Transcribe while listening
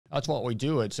That's what we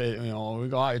do. It's we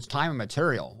go out, it's time and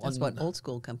material. That's what old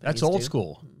school companies That's old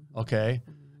school. Okay.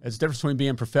 It's the difference between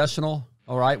being professional,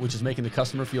 all right, which is making the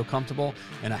customer feel comfortable,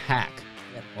 and a hack.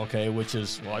 Yep. Okay, which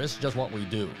is, well, this is just what we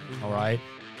do. All right.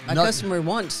 Our customer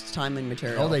wants time and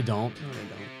material. No, they don't. No, they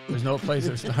don't. There's no place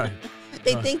they're starting.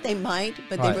 They think they might,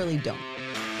 but they really don't.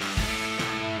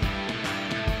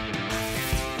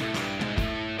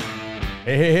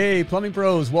 Hey, plumbing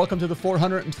pros, welcome to the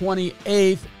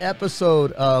 428th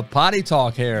episode of Potty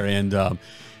Talk here. And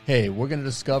hey, we're going to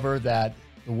discover that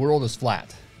the world is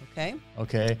flat. Okay.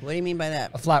 Okay. What do you mean by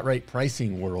that? A flat rate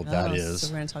pricing world, that is. So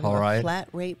we're going to talk about flat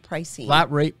rate pricing.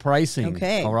 Flat rate pricing.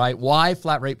 Okay. All right. Why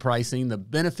flat rate pricing, the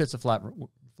benefits of flat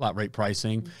rate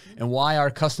pricing, and why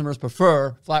our customers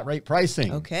prefer flat rate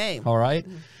pricing. Okay. All right.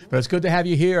 But it's good to have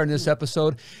you here in this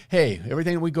episode. Hey,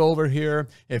 everything that we go over here,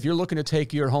 if you're looking to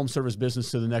take your home service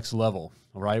business to the next level,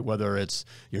 all right, whether it's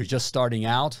you're just starting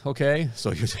out, okay,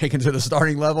 so you're taking to the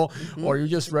starting level, or you're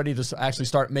just ready to actually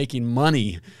start making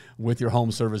money with your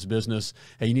home service business,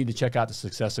 hey, you need to check out the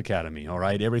Success Academy, all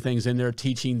right? Everything's in there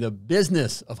teaching the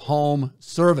business of home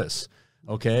service.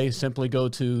 Okay, simply go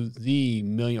to the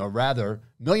Million Dollar Pro.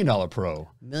 Million Dollar Pro.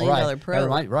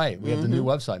 Right. We have the new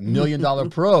website,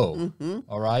 $1,000,000Pro,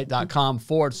 all right,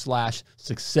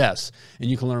 .com/success. And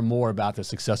you can learn more about the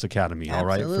Success Academy, all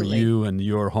right, for you and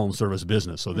your home service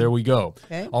business. So there we go.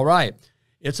 Okay. All right.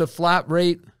 It's a flat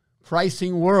rate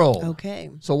pricing world. Okay.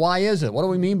 So why is it? What do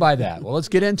we mean by that? Well, let's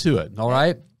get into it, all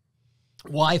right?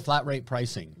 Why flat rate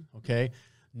pricing? Okay.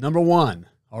 Number one,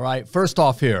 all right, first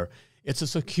off here, it's a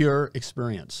secure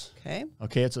experience. Okay.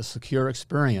 Okay, it's a secure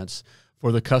experience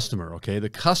for the customer. Okay, the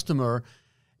customer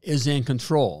is in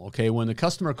control. Okay, when the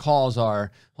customer calls our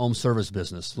home service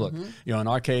business, look, in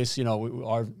our case,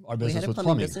 our business with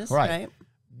plumbing, business, right?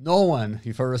 No one,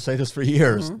 you've heard us say this for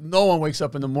years, no one wakes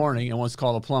up in the morning and wants to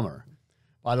call a plumber.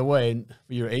 By the way,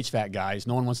 for your HVAC guys,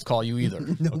 no one wants to call you either,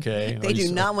 okay? They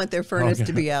do not want their furnace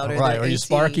to be out. Or you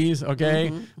Sparkies,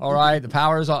 okay? All right, the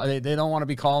power's on. They don't want to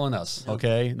be calling us,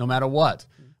 okay? No matter what,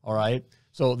 all right?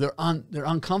 So they're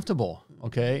uncomfortable,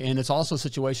 okay? And it's also a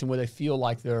situation where they feel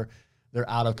like they're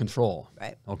out of control,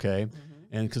 right? Okay?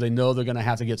 And because they know they're going to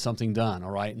have to get something done, all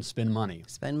right, and spend money.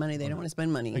 Spend money. They don't want to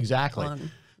spend money. Exactly.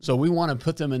 So we want to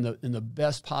put them in the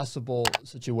best possible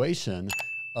situation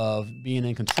of being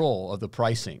in control of the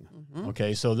pricing.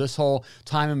 Okay, so this whole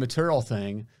time and material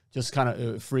thing just kind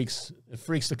of freaks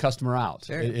the customer out.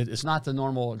 Sure. It's not the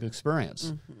normal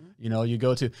experience. You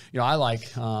go to, I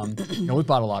like, we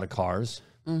bought a lot of cars,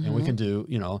 and we can do,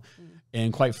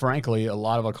 and quite frankly, a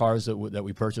lot of our cars that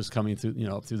we purchased coming through,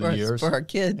 through the years, for our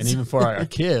kids, and even for our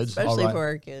kids, especially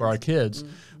for our kids,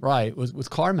 right, with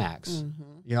CarMax.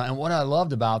 And what I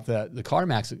loved about the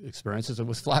CarMax experience is it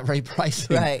was flat rate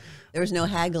pricing. Right. There was no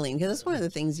haggling, because that's one of the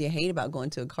things you hate about going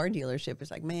to a car dealership.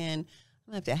 It's like, man, I'm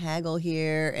gonna have to haggle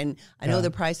here, and I know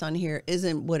the price on here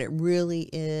isn't what it really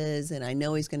is, and I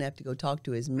know he's gonna have to go talk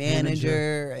to his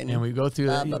manager and we go through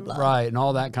blah, blah, blah. Right, and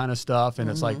all that kind of stuff, and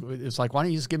it's like why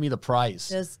don't you just give me the price?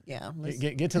 Just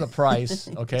get to the price,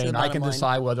 okay, and I can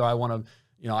decide whether I want to.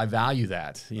 I value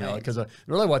that, because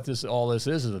really what all this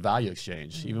is a value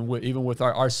exchange. Even with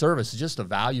our service, it's just a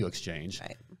value exchange.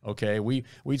 Right. Okay, we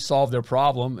solve their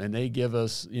problem, and they give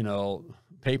us,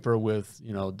 paper with,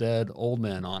 dead old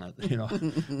men on it,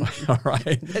 all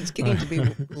right. That's getting to be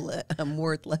worth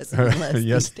less and less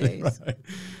these days. Right.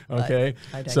 Okay,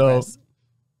 so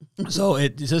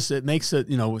it makes it,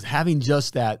 with having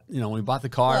just that, when we bought the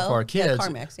car for our kids,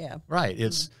 CarMax, right,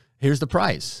 here's the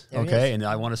price, okay, and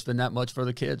I want to spend that much for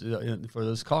the kids for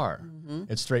this car.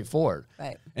 It's straightforward,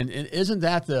 right? And isn't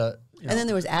that the? And then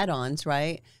there was add-ons,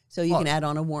 right? So you can add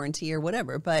on a warranty or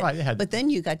whatever, but but then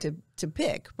you got to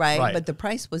pick, right? But the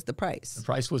price was the price. The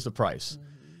price was the price,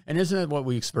 and isn't it what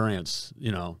we experience?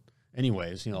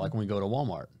 Anyways, like when we go to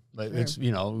Walmart. But it's,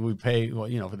 we pay,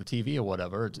 for the TV or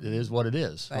whatever. It is what it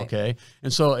is, okay?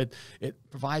 And so it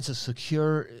provides a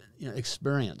secure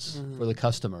experience for the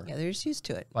customer. Yeah, they're just used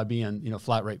to it. By being,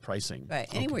 flat rate pricing.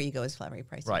 Right. Anywhere you go is flat rate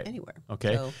pricing. Right. Anywhere.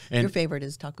 Okay. So your favorite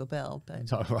is Taco Bell.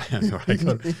 But. Right. I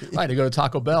go to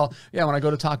Taco Bell. Yeah, when I go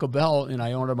to Taco Bell and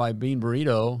I order my bean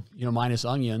burrito, minus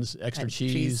onions, extra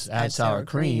cheese, add sour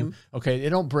cream. Okay, they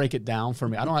don't break it down for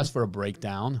me. I don't ask for a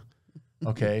breakdown.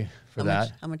 Okay, for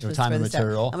how much was time and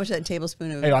material? How much that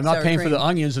tablespoon of Hey, I'm not paying cream? for the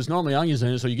onions. There's normally onions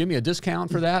in it, so you give me a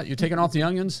discount for that. You're taking off the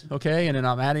onions, okay? And then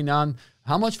I'm adding on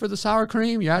how much for the sour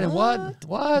cream? You're adding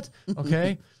what?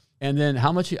 Okay, and then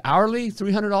how much hourly?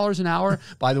 $300 an hour.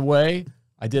 By the way,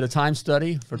 I did a time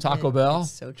study for Taco Bell.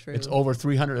 It's so true. It's over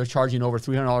 300. They're charging over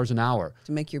 $300 an hour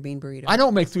to make your bean burrito. I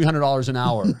don't make $300 an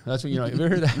hour. That's what, you know, you ever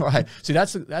hear that? Right. See,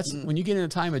 that's when you get into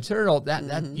time and material,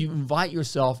 that you invite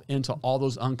yourself into all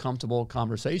those uncomfortable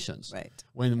conversations. Right.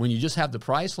 When you just have the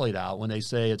price laid out, when they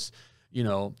say it's, you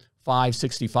know,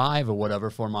 $5.65 or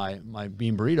whatever for my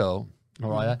bean burrito, all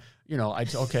right, you know,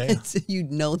 okay. So you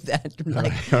know that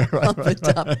like off the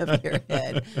top of your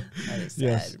head. That is sad.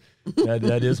 Yes.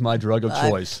 That is my drug of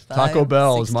choice. Taco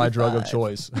Bell is my drug of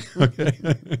choice. Okay.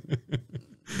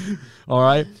 All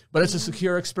right. But it's a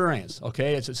secure experience.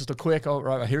 Okay. It's just a quick, oh,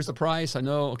 right, here's the price. I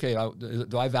know. Okay.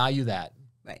 Do I value that?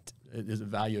 Right. Is a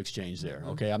value exchange there.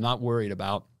 Okay. I'm not worried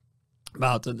about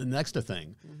the next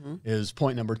thing is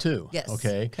point number 2. Yes.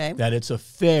 Okay. Okay. That it's a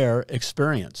fair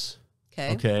experience.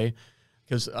 Okay. Okay.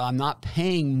 Because I'm not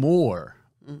paying more.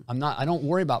 I don't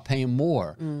worry about paying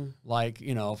more. Like,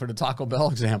 you know, for the Taco Bell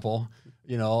example,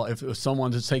 you know, if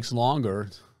someone just takes longer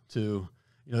to,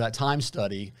 you know, that time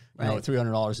study, you know,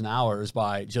 $300 an hour is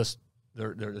by just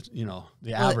their you know,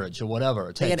 the average or whatever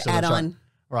it takes. They got to add on.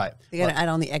 Right. They got to add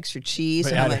on the extra cheese.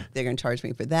 So like, they're going to charge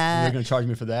me for that. They're going to charge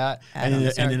me for that. And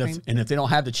if they don't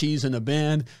have the cheese in the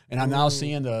bin, and I'm now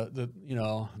seeing the you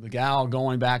know, the gal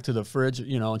going back to the fridge,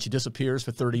 you know, and she disappears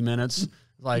for 30 minutes.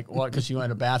 Like what? Because you had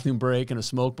a bathroom break and a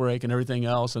smoke break and everything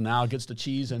else, and now it gets the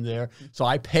cheese in there. So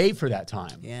I pay for that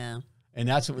time. Yeah. And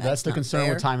that's the concern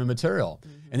fair. with time and material.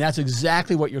 And that's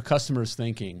exactly what your customer is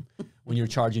thinking when you're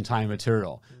charging time and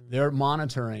material. They're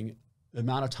monitoring the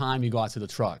amount of time you go out to the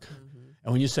truck.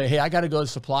 And when you say, hey, I got to go to the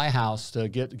supply house to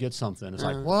get something, it's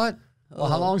like, what? Well,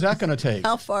 how long is that going to take?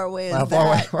 How far away is how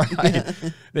that? Far away,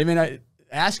 right? They may not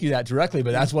ask you that directly,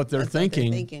 but that's what they're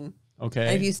thinking. Okay.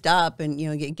 And if you stop and, you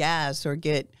know, get gas or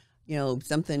get, you know,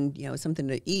 something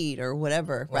to eat or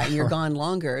whatever, right? And you're gone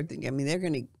longer. I mean, they're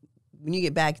going to, when you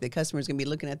get back, the customer's going to be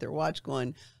looking at their watch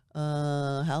going,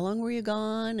 how long were you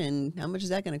gone? And how much is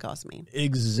that going to cost me?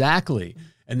 Exactly.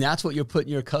 And that's what you're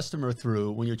putting your customer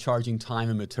through when you're charging time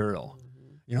and material.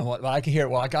 You know what? I can hear,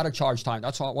 well, I got to charge time.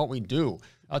 That's what we do.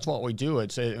 That's what we do.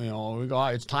 It's, you know,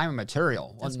 it's time and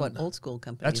material. That's what old school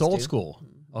companies That's old school.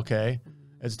 Okay.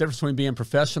 It's the difference between being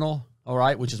professional, all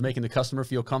right, which is making the customer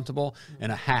feel comfortable,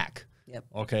 and a hack. Yep.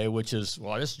 Okay. Which is,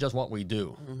 well, this is just what we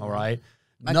do. All right.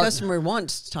 My customer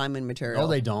wants time and material. No,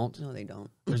 they don't. No, they don't.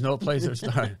 There's no place there's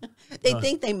They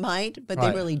think they might, but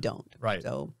they really don't. Right.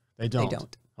 So they don't. They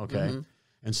don't. Okay.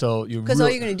 And so you because all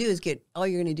you're going to do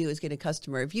is get a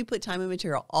customer. If you put time and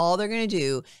material, all they're going to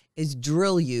do is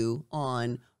drill you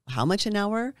on how much an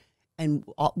hour and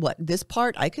what this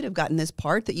part. I could have gotten this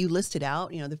part that you listed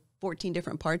out. You know, the 14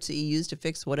 different parts that you use to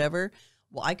fix whatever.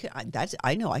 Well,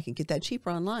 I know I can get that cheaper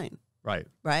online. Right.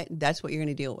 Right. That's what you're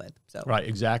going to deal with. So right.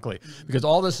 Exactly. Because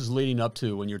all this is leading up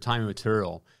to when your time and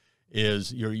material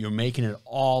is you're making it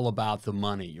all about the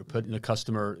money. You're putting the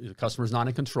customer's not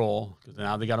in control because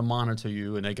now they got to monitor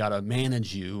you and they got to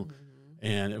manage you.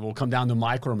 And it will come down to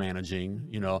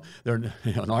micromanaging. You know,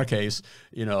 in our case,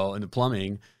 you know, in the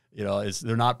plumbing, you know,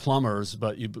 they're not plumbers,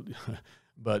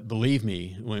 but believe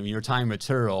me, when you're time and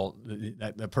material,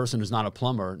 that person who's not a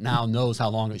plumber now knows how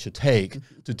long it should take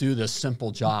to do this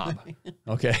simple job.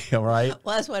 Okay, all right?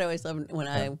 Well, that's what I always loved when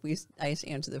I used to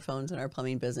answer the phones in our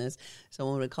plumbing business.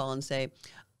 Someone would call and say,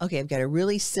 okay, I've got a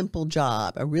really simple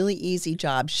job, a really easy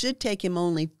job. Should take him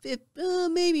only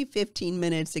maybe 15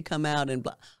 minutes to come out and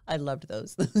blah. I loved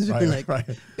those. Right, like,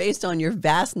 based on your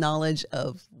vast knowledge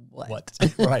of what?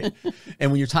 Right.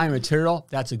 And when you're time and material,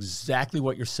 that's exactly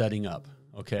what you're setting up.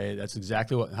 Okay, that's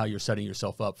exactly how you're setting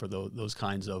yourself up for those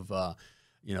kinds of,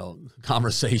 you know,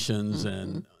 conversations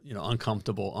and, you know,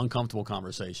 uncomfortable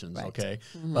conversations. Right. Okay,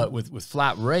 but with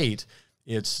flat rate,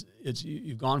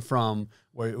 you've gone from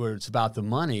where it's about the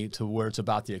money to where it's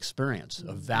about the experience,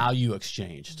 a value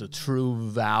exchange, it's a true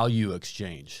value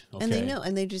exchange. Okay? And they know,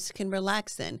 and they just can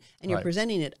relax then. And you're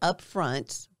presenting it up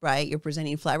front, right? You're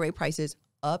presenting flat rate prices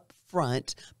up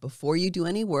front before you do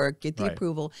any work, get the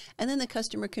approval, and then the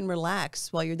customer can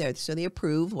relax while you're there. So they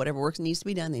approve whatever work needs to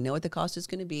be done. They know what the cost is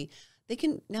going to be. They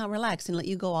can now relax and let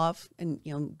you go off and,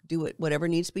 you know, do whatever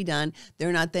needs to be done.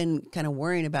 They're not then kind of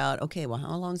worrying about, okay, well,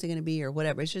 how long is it going to be or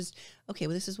whatever. It's just, okay,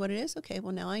 well, this is what it is. Okay,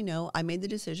 well, now I know. I made the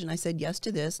decision. I said yes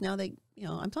to this. Now they, you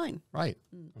know, I'm fine. Right.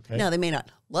 Okay. Now they may not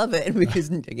love it because,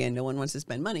 again, no one wants to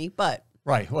spend money, but.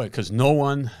 Right, because no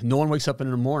one wakes up in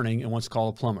the morning and wants to call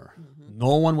a plumber.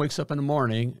 No one wakes up in the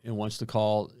morning and wants to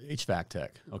call HVAC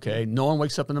tech. Okay, no one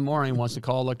wakes up in the morning and wants to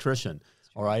call electrician.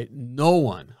 All right. No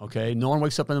one, okay. No one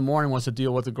wakes up in the morning and wants to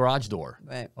deal with the garage door.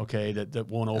 Right. Okay. That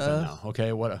won't open now.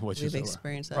 Okay. We've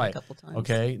experienced that a couple times.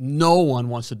 Okay. No one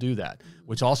wants to do that,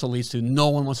 which also leads to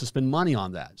no one wants to spend money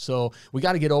on that. So we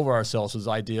got to get over ourselves with this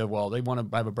idea of, well, they want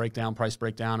to have a price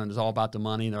breakdown, and it's all about the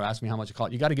money, and they're asking me how much it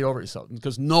costs. You got to get over yourself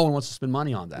because no one wants to spend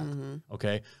money on that.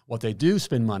 Okay. What they do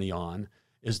spend money on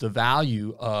is the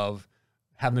value of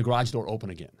having the garage door open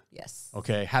again. Yes.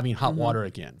 Okay. Having hot water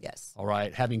again. Yes. All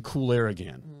right. Having cool air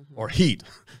again, or heat.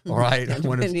 All right. Yeah,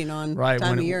 depending on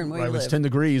time of year and where you live. It's 10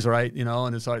 degrees, right? You know,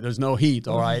 and it's like there's no heat.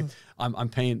 All right. I'm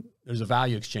paying. There's a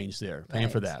value exchange there. Paying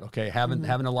for that. Okay. Having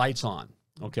the lights on.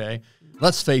 Okay.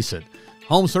 Let's face it.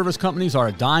 Home service companies are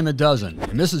a dime a dozen,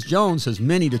 and Mrs. Jones has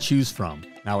many to choose from.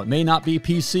 Now, it may not be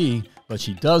PC, but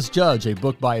she does judge a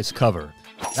book by its cover.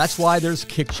 That's why there's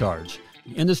KickCharge,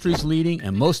 the industry's leading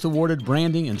and most awarded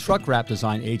branding and truck wrap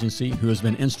design agency who has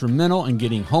been instrumental in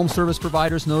getting home service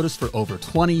providers noticed for over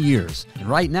 20 years. And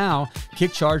right now,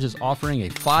 KickCharge is offering a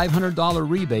 $500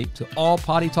 rebate to all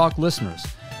Potty Talk listeners.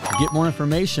 To get more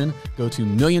information, go to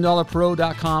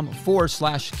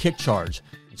milliondollarpro.com/KickCharge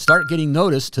and start getting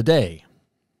noticed today.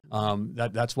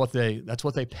 That's what they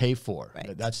pay for.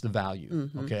 Right. That's the value.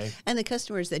 Okay. And the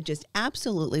customers that just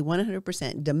absolutely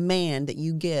 100% demand that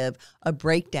you give a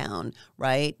breakdown,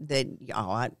 right? That you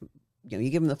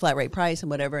give them the flat rate price and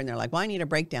whatever, and they're like, "Well, I need a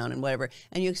breakdown and whatever,"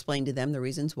 and you explain to them the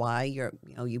reasons why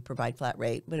you provide flat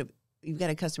rate. But if you've got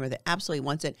a customer that absolutely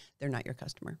wants it, they're not your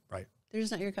customer. Right. They're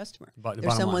just not your customer. But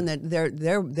There's someone that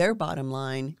their bottom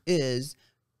line is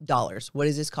dollars. What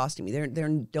is this costing me? They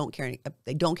don't care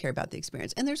about the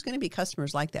experience. And there's going to be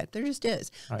customers like that. There just is.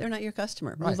 Right. They're not your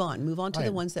customer. Right. Move on to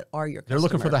the ones that are your customer. They're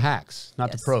looking for the hacks, not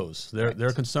the Yes. pros.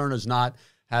 Their concern is not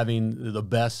having the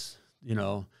best,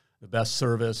 the best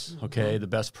service, okay, the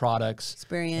best products,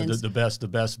 experience, the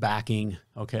best backing,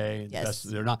 okay. Yes.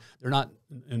 They're not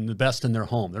in the best in their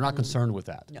home. They're not concerned with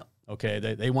that. No. Okay,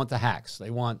 they want the hacks.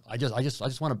 They want I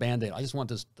just want a Band-Aid. I just want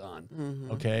this done.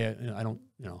 Okay, I don't.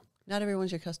 Not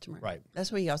everyone's your customer. Right.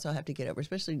 That's what you also have to get over,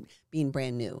 especially being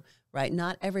brand new, right?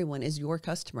 Not everyone is your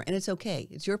customer, and it's okay.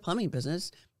 It's your plumbing business.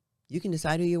 You can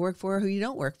decide who you work for or who you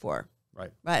don't work for.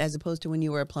 Right. Right. As opposed to when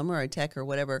you were a plumber or a tech or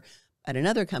whatever at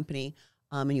another company,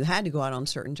 and you had to go out on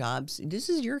certain jobs. This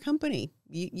is your company.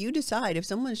 You decide if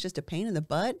someone's just a pain in the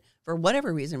butt for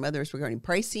whatever reason, whether it's regarding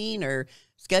pricing or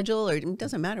schedule, or it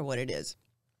doesn't matter what it is.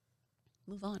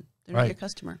 Move on. They're not your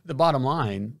customer. The bottom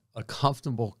line, a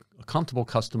comfortable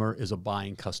customer is a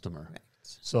buying customer. Correct.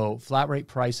 So flat rate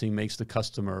pricing makes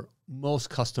most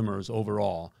customers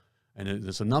overall, and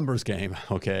it's a numbers game,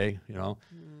 okay,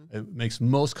 it makes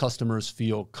most customers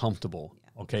feel comfortable,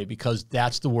 okay, because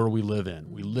that's the world we live in.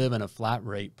 We live in a flat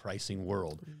rate pricing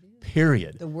world,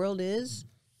 period. The world is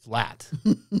flat,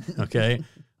 okay?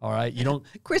 All right, you don't.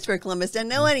 Christopher Columbus doesn't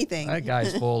know anything. That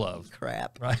guy's full of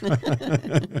crap. Right.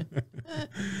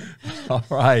 All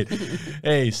right.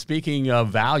 Hey, speaking of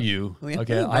value,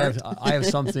 okay, I have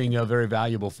something very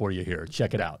valuable for you here.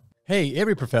 Check it out. Hey,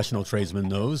 every professional tradesman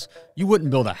knows you wouldn't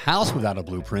build a house without a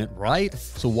blueprint, right?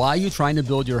 So why are you trying to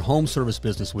build your home service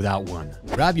business without one?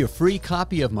 Grab your free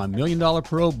copy of my $1 Million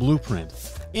Pro Blueprint.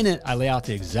 In it, I lay out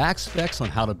the exact specs on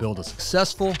how to build a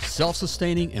successful,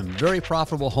 self-sustaining, and very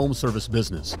profitable home service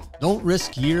business. Don't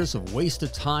risk years of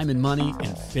wasted time and money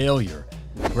and failure.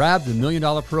 Grab the $1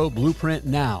 Million Pro Blueprint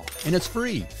now, and it's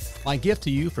free. My gift to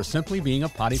you for simply being a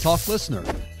Potty Talk listener.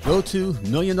 Go to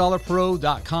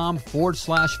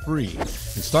milliondollarpro.com/free and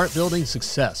start building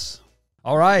success.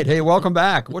 All right. Hey, welcome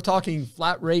back. We're talking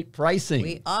flat rate pricing.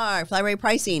 We are flat rate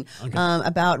pricing,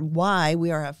 about why we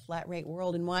are a flat rate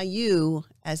world and why you,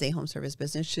 as a home service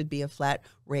business, should be a flat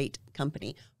rate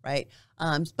company, right?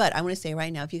 But I want to say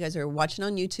right now, if you guys are watching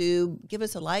on YouTube, give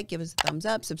us a like, give us a thumbs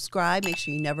up, subscribe. Make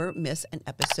sure you never miss an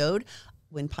episode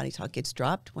when Potty Talk gets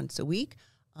dropped once a week.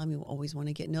 You will always want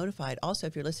to get notified. Also,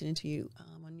 if you're listening to you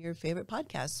on your favorite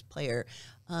podcast player,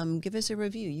 give us a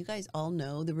review. You guys all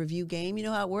know the review game. You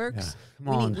know how it works. Yeah,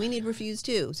 come on. We need reviews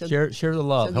too. So share the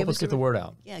love. so Help us get the word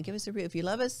out. Yeah, give us a review. If you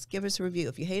love us, give us a review.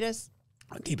 If you hate us,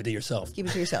 keep it to yourself. keep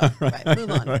it to yourself. Right,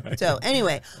 move on. Right. So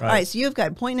anyway, all right. So you've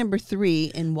got point number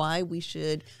 3 and why we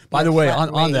should. By the way,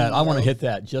 on that, I want to hit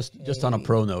that just on a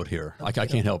pro note here. I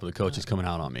can't help it. The coach is coming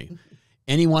out on me.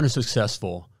 Anyone who's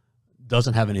successful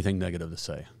doesn't have anything negative to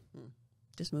say.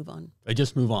 Just move on. They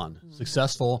just move on.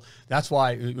 Successful. That's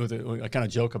why I kind of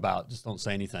joke about just don't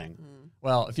say anything.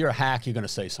 Well, if you're a hack, you're going to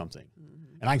say something.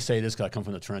 And I can say this because I come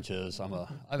from the trenches.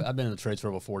 I've been in the trades for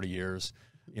over 40 years.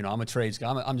 I'm a trades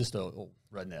guy. I'm just a old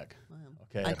redneck. Wow.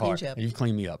 Okay, I cleaned you up. You've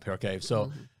cleaned me up. Okay,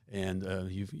 so and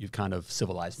you've kind of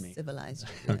civilized me. Civilized.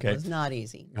 Yeah, Okay. It was not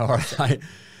easy. All right.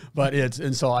 But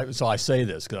so I say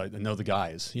this because I know the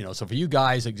guys, so for you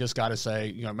guys that just got to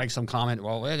say, make some comment,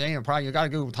 well, it ain't a problem. You got to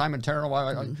go time and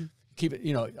material. Keep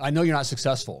it, I know you're not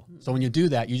successful. So when you do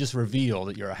that, you just reveal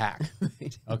that you're a hack.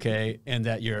 Okay. And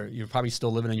that you're probably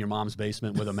still living in your mom's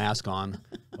basement with a mask on.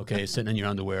 Okay. Sitting in your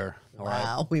underwear. All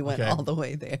Wow. right. We went all the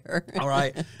way there. All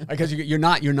right. Because you're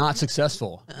not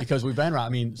successful, because we've been around. I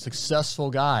mean,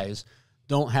 successful guys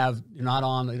they're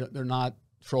not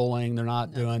trolling. They're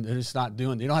just not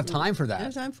doing, they don't have time for that. They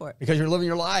don't have time for it. Because you're living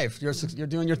your life. You're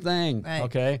doing your thing. Right.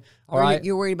 Okay. All or right.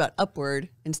 You're worried about upward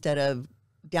instead of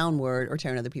downward or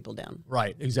tearing other people down.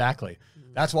 Right. Exactly.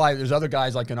 That's why there's other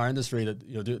guys like in our industry that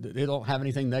they don't have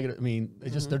anything negative. I mean,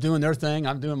 they're doing their thing.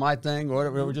 I'm doing my thing.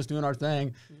 Whatever. We're just doing our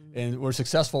thing, and we're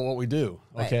successful at what we do.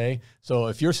 Okay. Right. So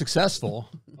if you're successful,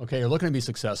 okay, you're looking to be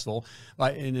successful,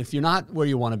 right? And if you're not where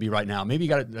you want to be right now, maybe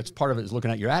that's part of it is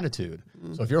looking at your attitude.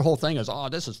 So if your whole thing is, oh,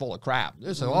 this is full of crap.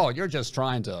 This is, oh, you're just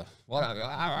trying to whatever.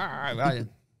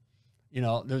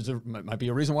 Might be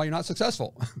a reason why you're not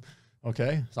successful.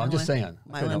 Okay. So I'm just saying.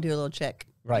 Might want to do a little check.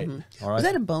 Right. All right. Was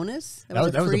that a bonus? That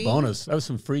was a bonus. That was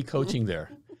some free coaching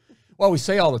there. Well, we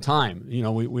say all the time,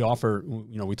 we offer,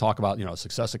 we talk about,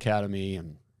 Success Academy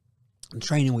and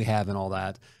training we have and all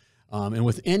that. And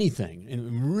with anything,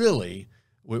 and really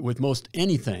with most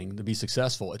anything to be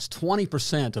successful, it's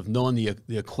 20% of knowing the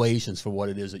equations for what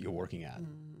it is that you're working at.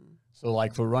 So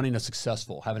like for having a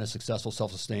successful,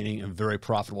 self-sustaining, and very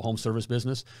profitable home service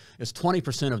business, it's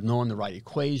 20% of knowing the right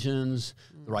equations,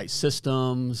 the right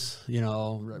systems,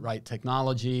 right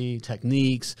technology,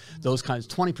 techniques, those kinds,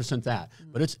 20% that.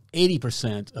 But it's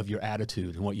 80% of your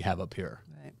attitude and what you have up here.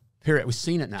 Right. Period. We've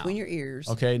seen it now. Between your ears.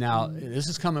 Okay, now this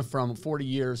is coming from 40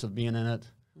 years of being in it.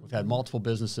 We've had multiple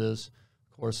businesses.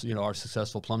 Of course, our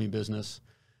successful plumbing business.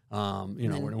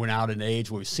 We're now at an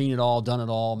age where we've seen it all, done it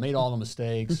all, made all the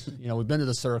mistakes. We've been to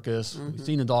the circus, we've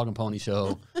seen the dog and pony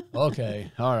show.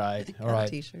 Okay, all right.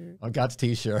 T-shirt. I got the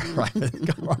T-shirt, right?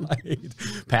 Right.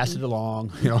 Pass it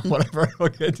along, whatever.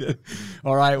 Okay.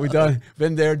 All right,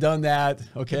 been there, done that.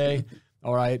 Okay,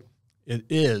 all right. It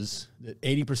is that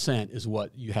 80% is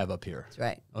what you have up here. That's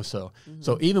right.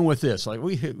 So even with this, like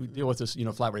we deal with this,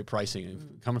 flat rate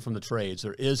pricing coming from the trades.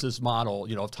 There is this model,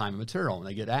 of time and material, and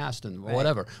they get asked and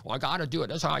whatever. Well, I got to do it.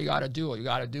 That's how you got to do it. You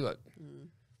got to do it.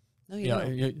 No, you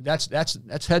don't.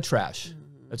 That's head trash.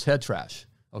 That's head trash.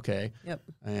 Okay. Yep.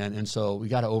 And so we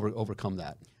got to overcome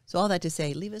that. So all that to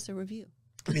say, leave us a review.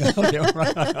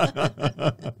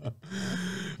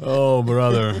 Oh,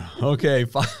 brother. Okay,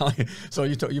 fine. So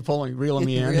you're reeling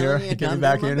me in here, getting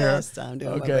back in here. I'm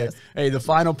doing my best. Hey, the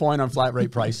final point on flat rate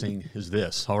pricing is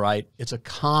this. All right, it's a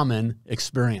common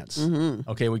experience.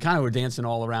 Okay, we kind of were dancing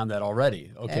all around that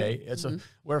already. Okay,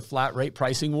 we're a flat rate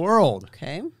pricing world.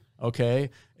 Okay,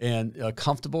 and a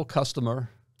comfortable customer.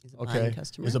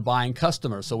 Is a buying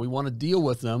customer. So we want to deal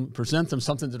with them, present them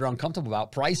something that they're uncomfortable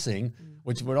about, pricing,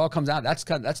 which when it all comes out, that's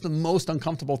the most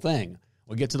uncomfortable thing.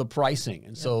 We'll get to the pricing.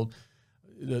 And so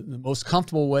the most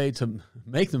comfortable way to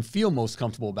make them feel most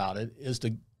comfortable about it is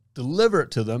to deliver it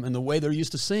to them in the way they're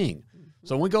used to seeing.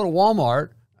 So when we go to Walmart,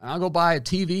 and I'll go buy a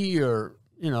TV or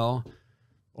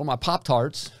my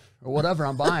Pop-Tarts, or whatever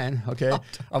I'm buying, okay?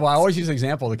 Well, I always use the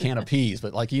example of the can of peas,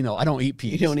 but I don't eat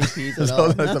peas. You don't eat peas at all.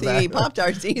 Not that you eat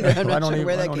Pop-Tarts either. I'm not sure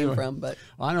where that came from, but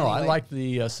I know. Anyway. I like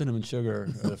the cinnamon sugar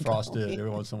frosted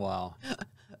every once in a while.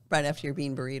 Right after your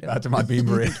bean burrito. After my bean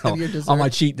burrito. On my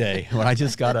cheat day when I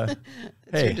just got to,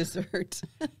 your dessert.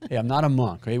 Hey, I'm not a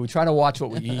monk. Okay? We try to watch what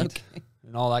we eat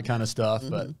and all that kind of stuff,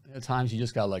 but at times you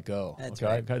just got to let go. That's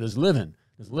right. Okay? There's living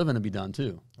to be done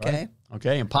too. Right?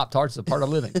 Okay. And Pop-Tarts is a part of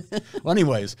living. Well,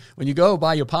 anyways, when you go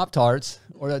buy your Pop-Tarts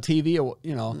or that TV, or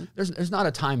there's not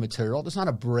a time material. There's not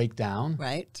a breakdown.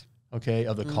 Right. Okay,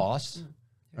 of the costs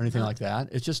or anything like that.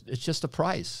 It's just a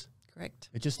price. Correct.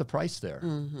 It's just a price there.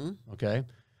 Okay.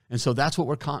 And so that's what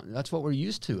we're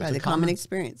used to. Right, it's the common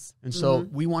experience. And so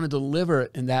we want to deliver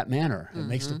it in that manner. It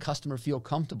makes the customer feel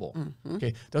comfortable.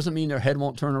 Okay. Doesn't mean their head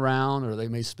won't turn around or they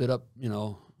may spit up,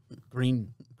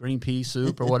 green pea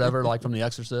soup or whatever, like from The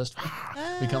Exorcist,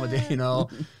 become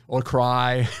or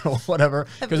cry or whatever.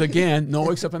 Because again, no one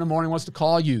wakes up in the morning wants to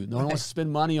call you. No one wants to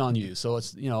spend money on you. So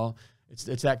it's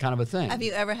it's that kind of a thing. Have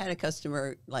you ever had a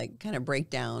customer kind of break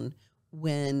down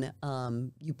when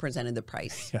you presented the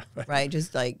price? Right?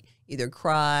 Just either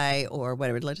cry or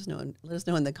whatever. Let us know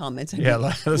in the comments. Yeah,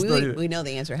 let us know. We know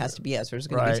the answer has to be yes. There's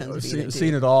going to be tons of either.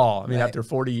 Seen it all. I mean, after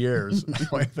 40 years,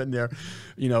 I've been there.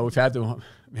 We've had the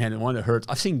one that hurts.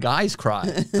 I've seen guys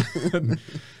cry.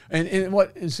 And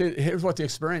here's what the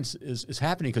experience is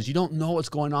happening because you don't know what's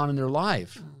going on in their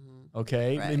life.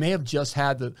 Okay, Right. they may have just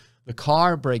had the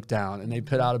car breakdown, and they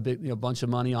put out a big bunch of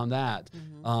money on that.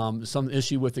 Some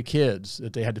issue with the kids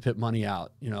that they had to put money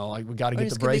out. Like we got to get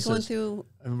the braces. Going through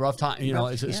a rough time.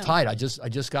 It's tight. I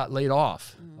just got laid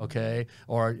off. Okay,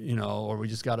 or we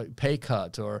just got a pay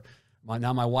cut, or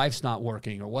now my wife's not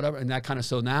working, or whatever, and that kind of.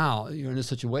 So now you're in a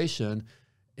situation,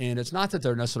 and it's not that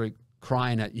they're necessarily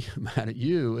crying at you, mad at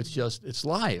you. It's just it's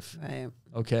life. right.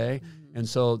 Okay, and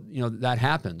so that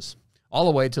happens all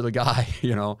the way to the guy.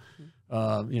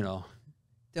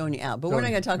 Throwing you out. But we're not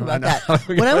going to talk about that.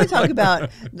 What I want to talk about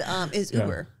is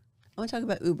Uber. I want to talk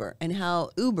about Uber and how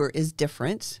Uber is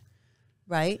different,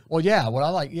 right? Well, yeah. What I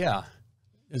like,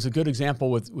 is a good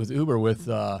example with Uber with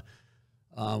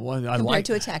one I Compared like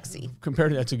to a taxi.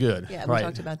 Compared to that's a good. Yeah, right. we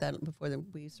talked about that before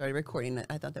we started recording.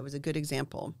 I thought that was a good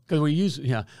example. Because we use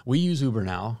Uber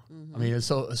now. I mean, it's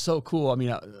so cool. I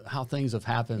mean, how things have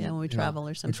happened. Yeah, when we travel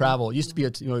or something. We travel. It used to be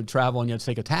travel and you had to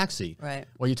take a taxi. Right.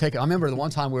 Well, you take. I remember the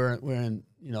one time we're in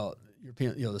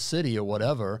European, the city or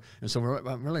whatever, and so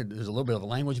really there's a little bit of a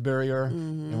language barrier,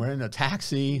 and we're in a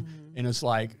taxi, and it's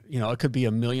like it could be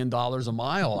 $1 million a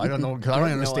mile. I don't know because I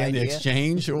don't understand the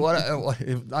exchange or what.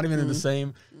 Not even in the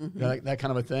same that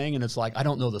kind of a thing, and it's like I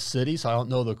don't know the city, so I don't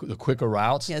know the quicker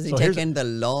routes. Yeah, so taking the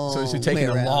long. So he's taking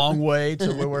the long way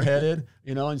to where we're headed.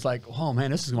 And it's like, oh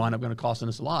man, this is going to cost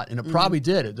us a lot, and it probably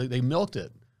did. They milked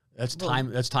it. That's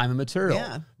time. That's time and material.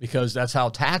 Yeah. Because that's how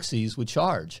taxis would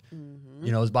charge.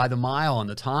 It's by the mile and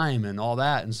the time and all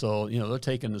that. And so, they're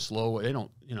taking the slow way. They don't,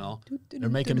 they're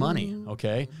making money.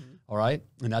 Okay. All right.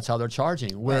 And that's how they're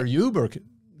charging. Where Uber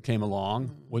came along,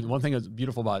 one thing that's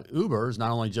beautiful about Uber is not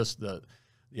only just the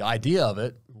idea of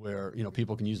it, where,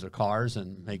 people can use their cars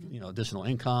and make, additional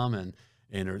income and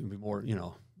there be more,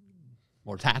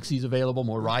 more taxis available,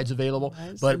 more rides available,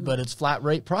 but it's flat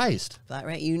rate priced. Flat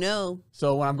rate,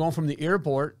 So when I'm going from the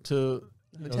airport to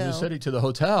the city to the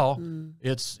hotel,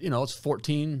 it's it's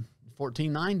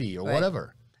 $14.90 or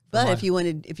whatever. But if you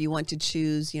want to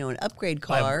choose an upgrade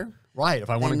car, right? If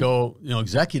I want to go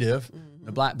executive,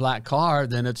 the black car,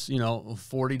 then it's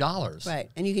 $40.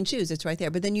 Right, and you can choose. It's right there.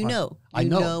 But then you know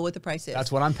what the price is.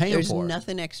 That's what I'm paying for. There's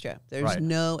nothing extra. There's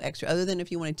no extra other than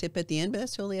if you want to tip at the end. But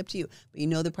that's totally up to you. But you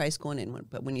know the price going in.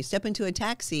 But when you step into a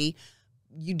taxi,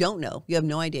 you don't know. You have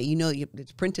no idea.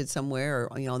 It's printed somewhere,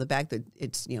 or on the back that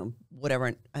it's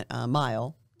whatever a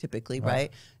mile typically,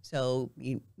 right? So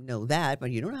you know that,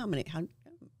 but you don't know how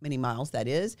many miles that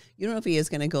is. You don't know if he is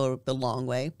going to go the long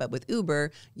way. But with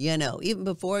Uber, even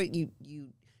before you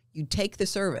take the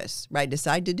service, right,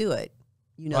 decide to do it,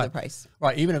 the price.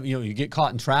 Right. Even if you get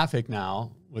caught in traffic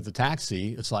now with the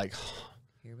taxi, it's like,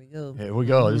 here we go. Here we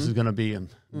go. This is going to be $1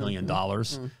 million.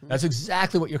 That's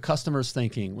exactly what your customer's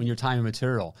thinking when you're time and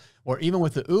material. Or even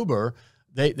with the Uber,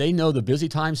 they know the busy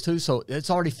times too, so it's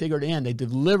already figured in. They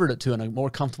delivered it to in a more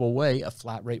comfortable way, a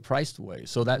flat rate priced way.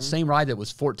 So that same ride that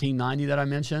was $14.90 that I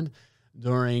mentioned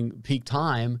during peak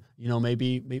time,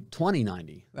 maybe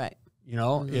 $20.90. Right.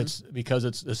 It's because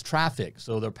it's traffic,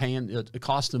 so they're paying. It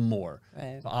costs them more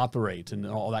to operate and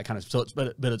all that kind of stuff.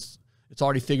 So it's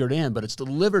already figured in, but it's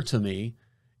delivered to me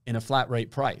in a flat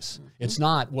rate price. It's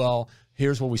not, well,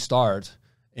 here's where we start,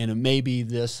 and it may be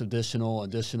this additional,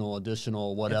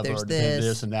 whatever,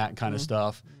 this and that kind of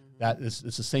stuff. It's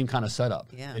the same kind of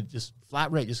setup. Yeah. It just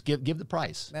flat rate, just give the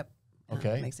price. Yep.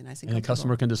 Okay. Makes it nice and the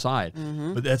customer can decide.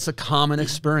 But that's a common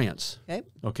experience.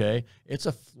 Okay. It's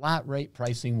a flat rate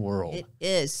pricing world. It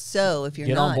is. So if you're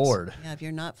get on board. Yeah, if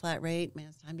you're not flat rate, man,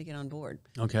 it's time to get on board.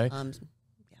 Okay.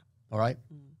 Yeah. All right.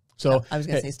 So I was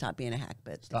going to say stop being a hack,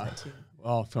 but that too.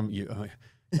 Well, from you,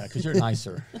 yeah, because you're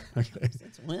nicer. Okay.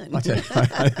 That's one.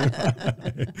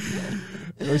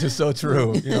 Which is so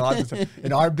true.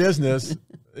 In our business,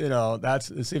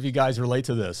 that's, see if you guys relate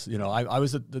to this. I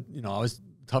was I was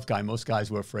a tough guy. Most guys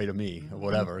were afraid of me or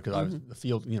whatever because I was the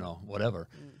field, whatever.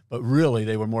 But really,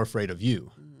 they were more afraid of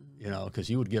you, because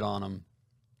you would get on them,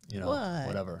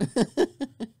 whatever.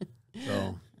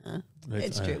 So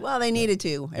it's true. Well, they needed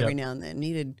to every now and then.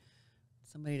 Needed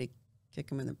somebody to kick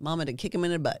them to kick them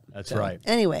in the butt. That's right.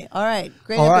 Anyway, all right.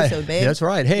 Great episode, babe. That's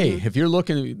right. Hey, if you're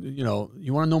looking,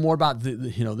 you want to know more about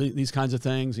these kinds of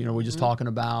things, we're just talking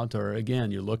about, or again,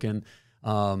 you're looking,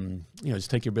 just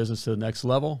take your business to the next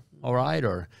level. All right.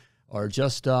 Or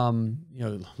just,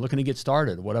 looking to get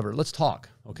started, whatever. Let's talk.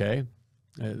 Okay.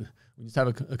 We just have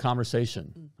a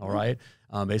conversation. All right.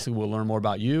 Basically, we'll learn more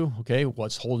about you. Okay.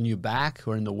 What's holding you back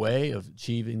or in the way of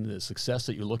achieving the success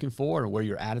that you're looking for, or where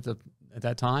you're at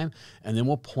that time. And then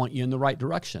we'll point you in the right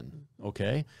direction.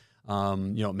 Okay.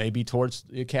 You know, maybe towards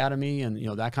the academy and, you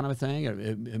know, that kind of a thing.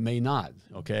 It may not,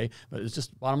 okay? But it's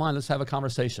just bottom line, let's have a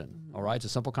conversation, all right? It's a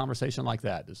simple conversation like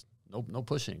that. There's no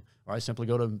pushing, all right? Simply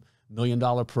go to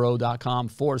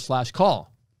milliondollarpro.com/call.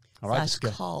 All right.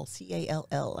 /call,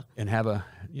 CALL. And have a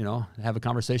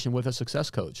conversation with a success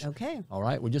coach. Okay. All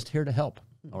right. We're just here to help.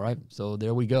 All right. So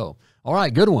there we go. All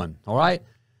right. Good one. All right.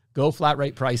 Go flat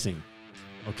rate pricing.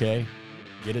 Okay.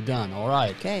 Get it done. All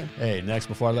right. Okay. Hey, next,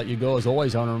 before I let you go, as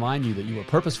always, I want to remind you that you were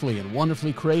purposefully and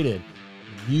wonderfully created.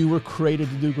 You were created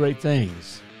to do great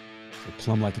things. So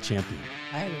plumb like a champion.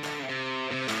 Bye, everybody.